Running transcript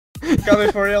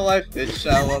Coming for your life, it's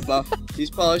Shalaba. He's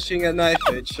polishing a knife,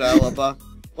 it's Shalaba.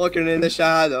 Looking in the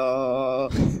shadow.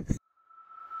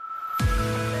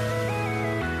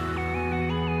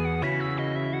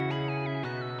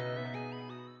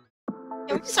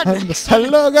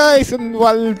 Hello guys and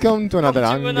welcome to another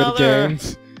Hunger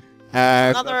Games.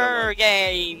 Another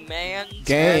game, man.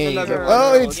 Game. Another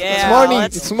Oh, it's morning.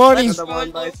 It's morning.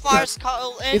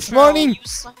 It's morning.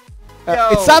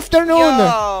 It's afternoon.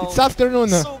 Yo. It's afternoon.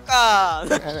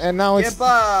 Suka. And now it's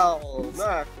what?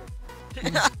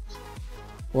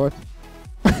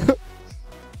 The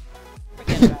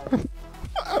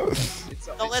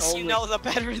less you know, the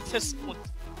better at this point.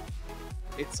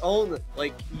 It's only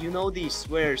like you know these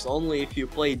swears only if you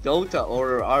play Dota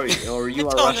or you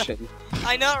are Russian.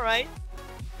 I know, right?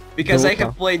 Because Dota. I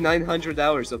have played 900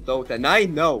 hours of Dota and I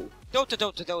know.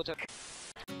 Dota.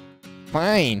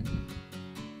 Fine.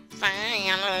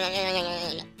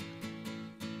 Fine.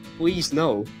 Please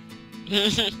no.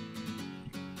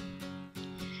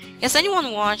 Has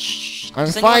anyone watched? I'm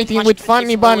fighting with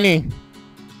Funny Bunny.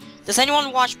 Does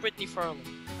anyone watch Brittany Furley?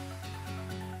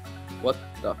 What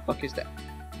the fuck is that?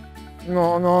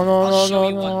 No. I'll show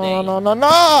you one day.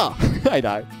 No! I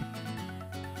died.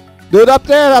 Dude up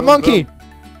there, a monkey!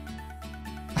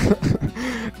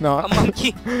 No. A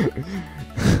monkey.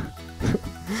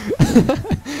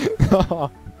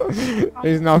 No.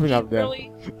 There's nothing up there.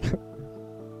 Really?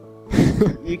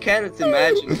 You cannot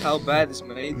imagine how bad is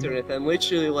my internet. I'm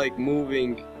literally like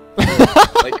moving.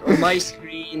 Like on my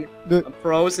screen, I'm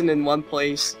frozen in one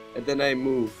place and then I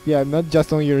move. Yeah, not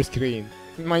just on your screen.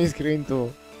 My screen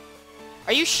too.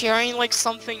 Are you sharing like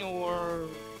something or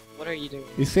what are you doing?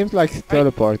 It seems like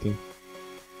teleporting.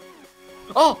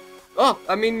 Oh,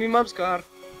 I'm in my mom's car.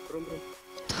 Brum, brum.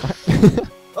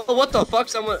 Oh, what the fuck?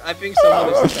 I think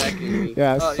someone is attacking me.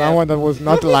 Yeah, oh, someone that was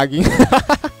not lagging.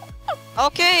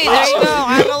 Okay, there you go.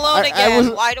 I'm alone again. was-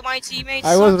 Why do my teammates?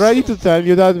 I was suck ready so to tell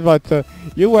you that, but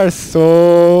you were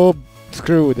so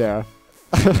screwed there.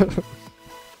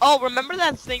 Oh, remember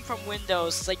that thing from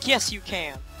Windows? It's like, yes, you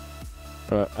can.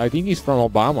 I think it's from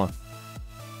Obama.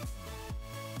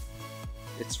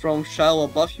 It's from Shia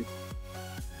LaBeouf.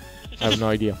 I have no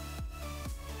idea.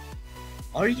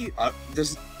 Are you?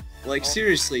 Does like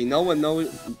seriously? No one knows.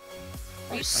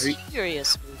 Are you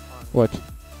serious? What?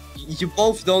 You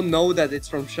both don't know that it's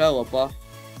from Shia LaBeouf.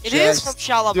 It is Just from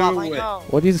Shia LaBeouf, I do it. know.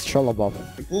 What is Shalabab?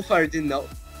 The Bullfire didn't know.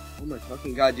 Oh my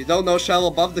fucking god! You don't know Shia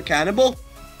LaBeouf the cannibal?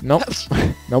 Nope.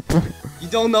 Nope. You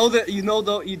don't know that? You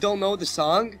don't know the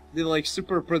song? The like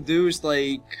super produced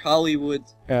like Hollywood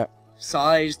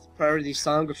sized parody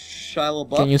song of Shia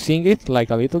LaBeouf. Can you sing it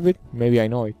like a little bit? Maybe I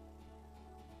know it.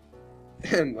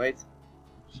 Wait.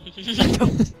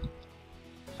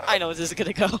 I know where this is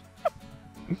gonna go.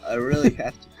 I really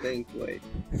have to think. Wait.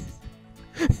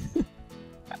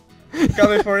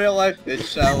 Coming for your life,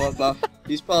 it's Shia LaBeouf.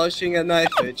 He's polishing a knife,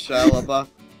 it's Shia LaBeouf.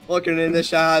 Looking in the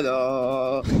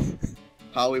shadow.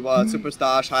 Hollywood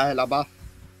superstar Shia LaBeouf.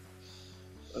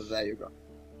 Oh, there you go.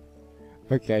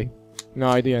 Okay. No,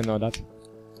 I didn't know that.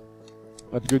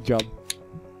 But good job.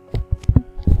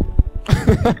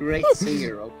 Great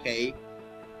singer, okay?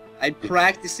 I'm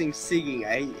practicing singing.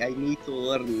 I need to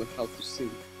learn how to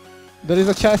sing. There is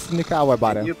a chest in the car,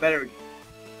 buddy. You better.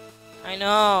 I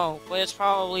know, but it's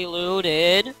probably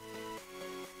looted. I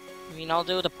mean, I'll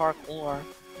do the parkour.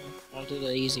 I'll do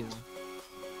the easy one.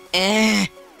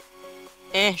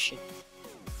 Shit.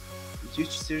 Did you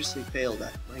seriously fail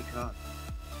that? My god.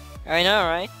 I know,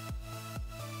 right?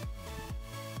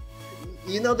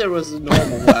 You know there was a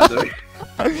normal ladder.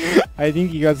 I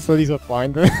think he got so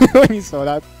disappointed when he saw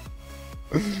that.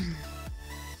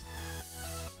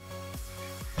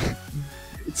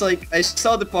 It's like, I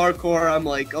saw the parkour, I'm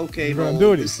like, okay, Bro,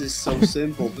 well, this is so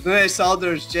simple. But then I saw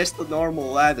there's just a normal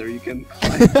ladder you can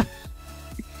climb.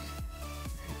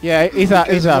 Yeah, it's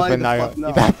happened now.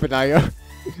 It happened now.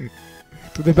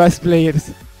 To the best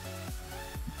players.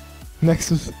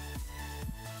 Nexus.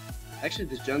 Actually,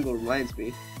 this jungle reminds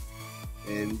me.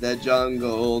 In the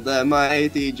jungle, the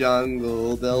mighty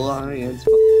jungle, the lions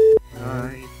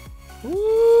hide.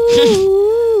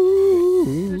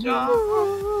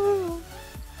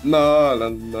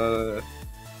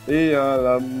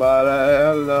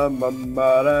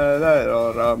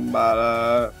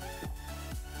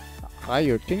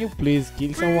 Ihor, can you please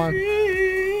kill someone?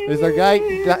 There's a guy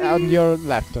on your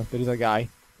left. There is a guy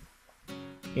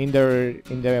in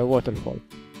the waterfall.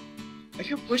 I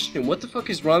have a question. What the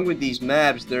fuck is wrong with these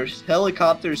maps? There's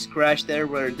helicopters crashed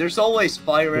everywhere. There's always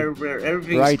fire everywhere.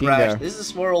 Everything's Right in crashed. there. This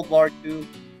is World War II.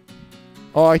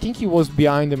 Oh, I think he was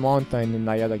behind the mountain and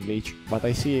I had a glitch. But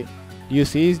I see. Do you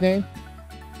see his name?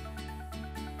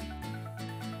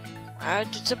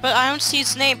 But I don't see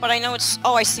its name, but I know it's...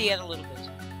 Oh, I see it a little bit.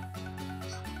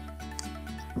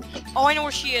 Oh, I know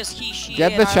where she is. She,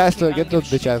 Get it. the I chest. don't Get give a the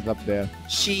shit. chest up there.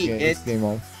 She, Yeah, it. it's game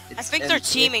on. I think they're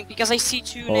teaming because I see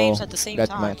two Oh, names at the same that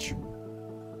time. match.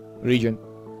 Region.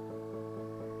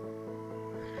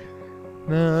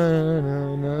 No,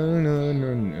 no, no, no,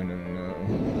 no, no,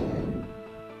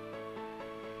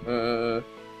 no.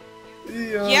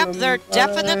 Yep, they're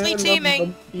definitely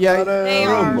teaming. Yeah. They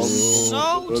are Oh.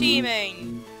 so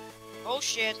teaming. Oh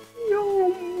shit.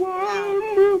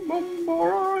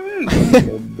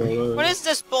 What is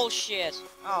this bullshit?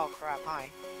 Oh crap, hi.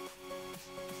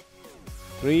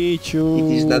 3, 2,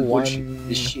 It is not 1. bullshit.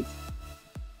 This shit.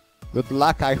 Good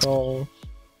luck, Ihor.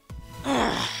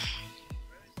 I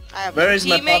have Where no is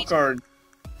my teammates. popcorn?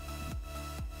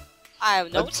 I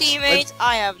have no Let's- teammates.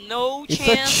 I have no It's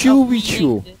a chance.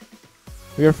 2v2.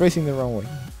 We are facing the wrong way.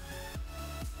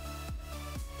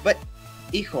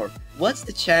 Ihor, what's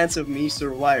the chance of me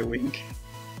surviving?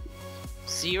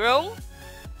 0?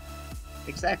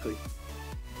 Exactly.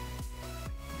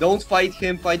 Don't fight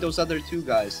him, fight those other two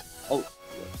guys. Oh,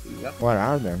 yeah. What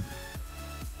are them?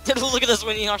 Look at this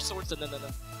winning our swords. No.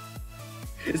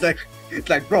 It's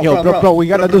like, bro, Yo, bro, we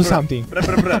gotta do something. They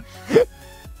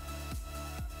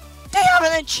have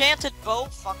an enchanted bow.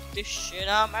 Fuck this shit.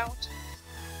 I'm out.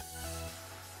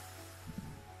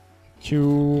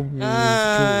 2, 2.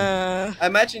 I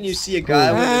imagine you see a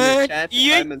guy with an enchanted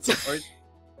diamond sword.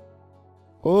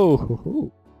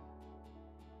 Oh.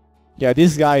 Yeah,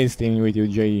 this guy is teaming with you,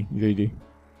 JayYT.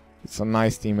 It's a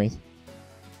nice teammate.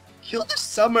 Kill the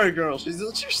summer girl. She's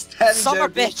just standing Summer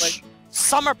there. bitch. Like,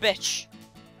 Summer bitch.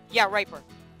 Yeah, Riper.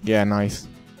 Yeah, nice.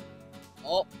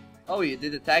 oh, you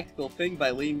did a tactical thing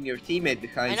by leaving your teammate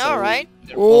behind. I know, right?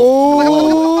 they're both-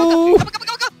 Oh!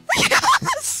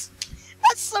 Yes!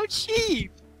 That's so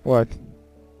cheap. What?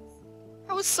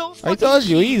 That was so fucking I told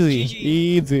you, cheap, easy. GG.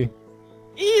 Easy.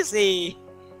 Easy.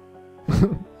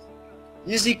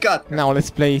 Easy cut. Now let's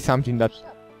play something that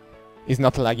is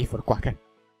not laggy for Quacker.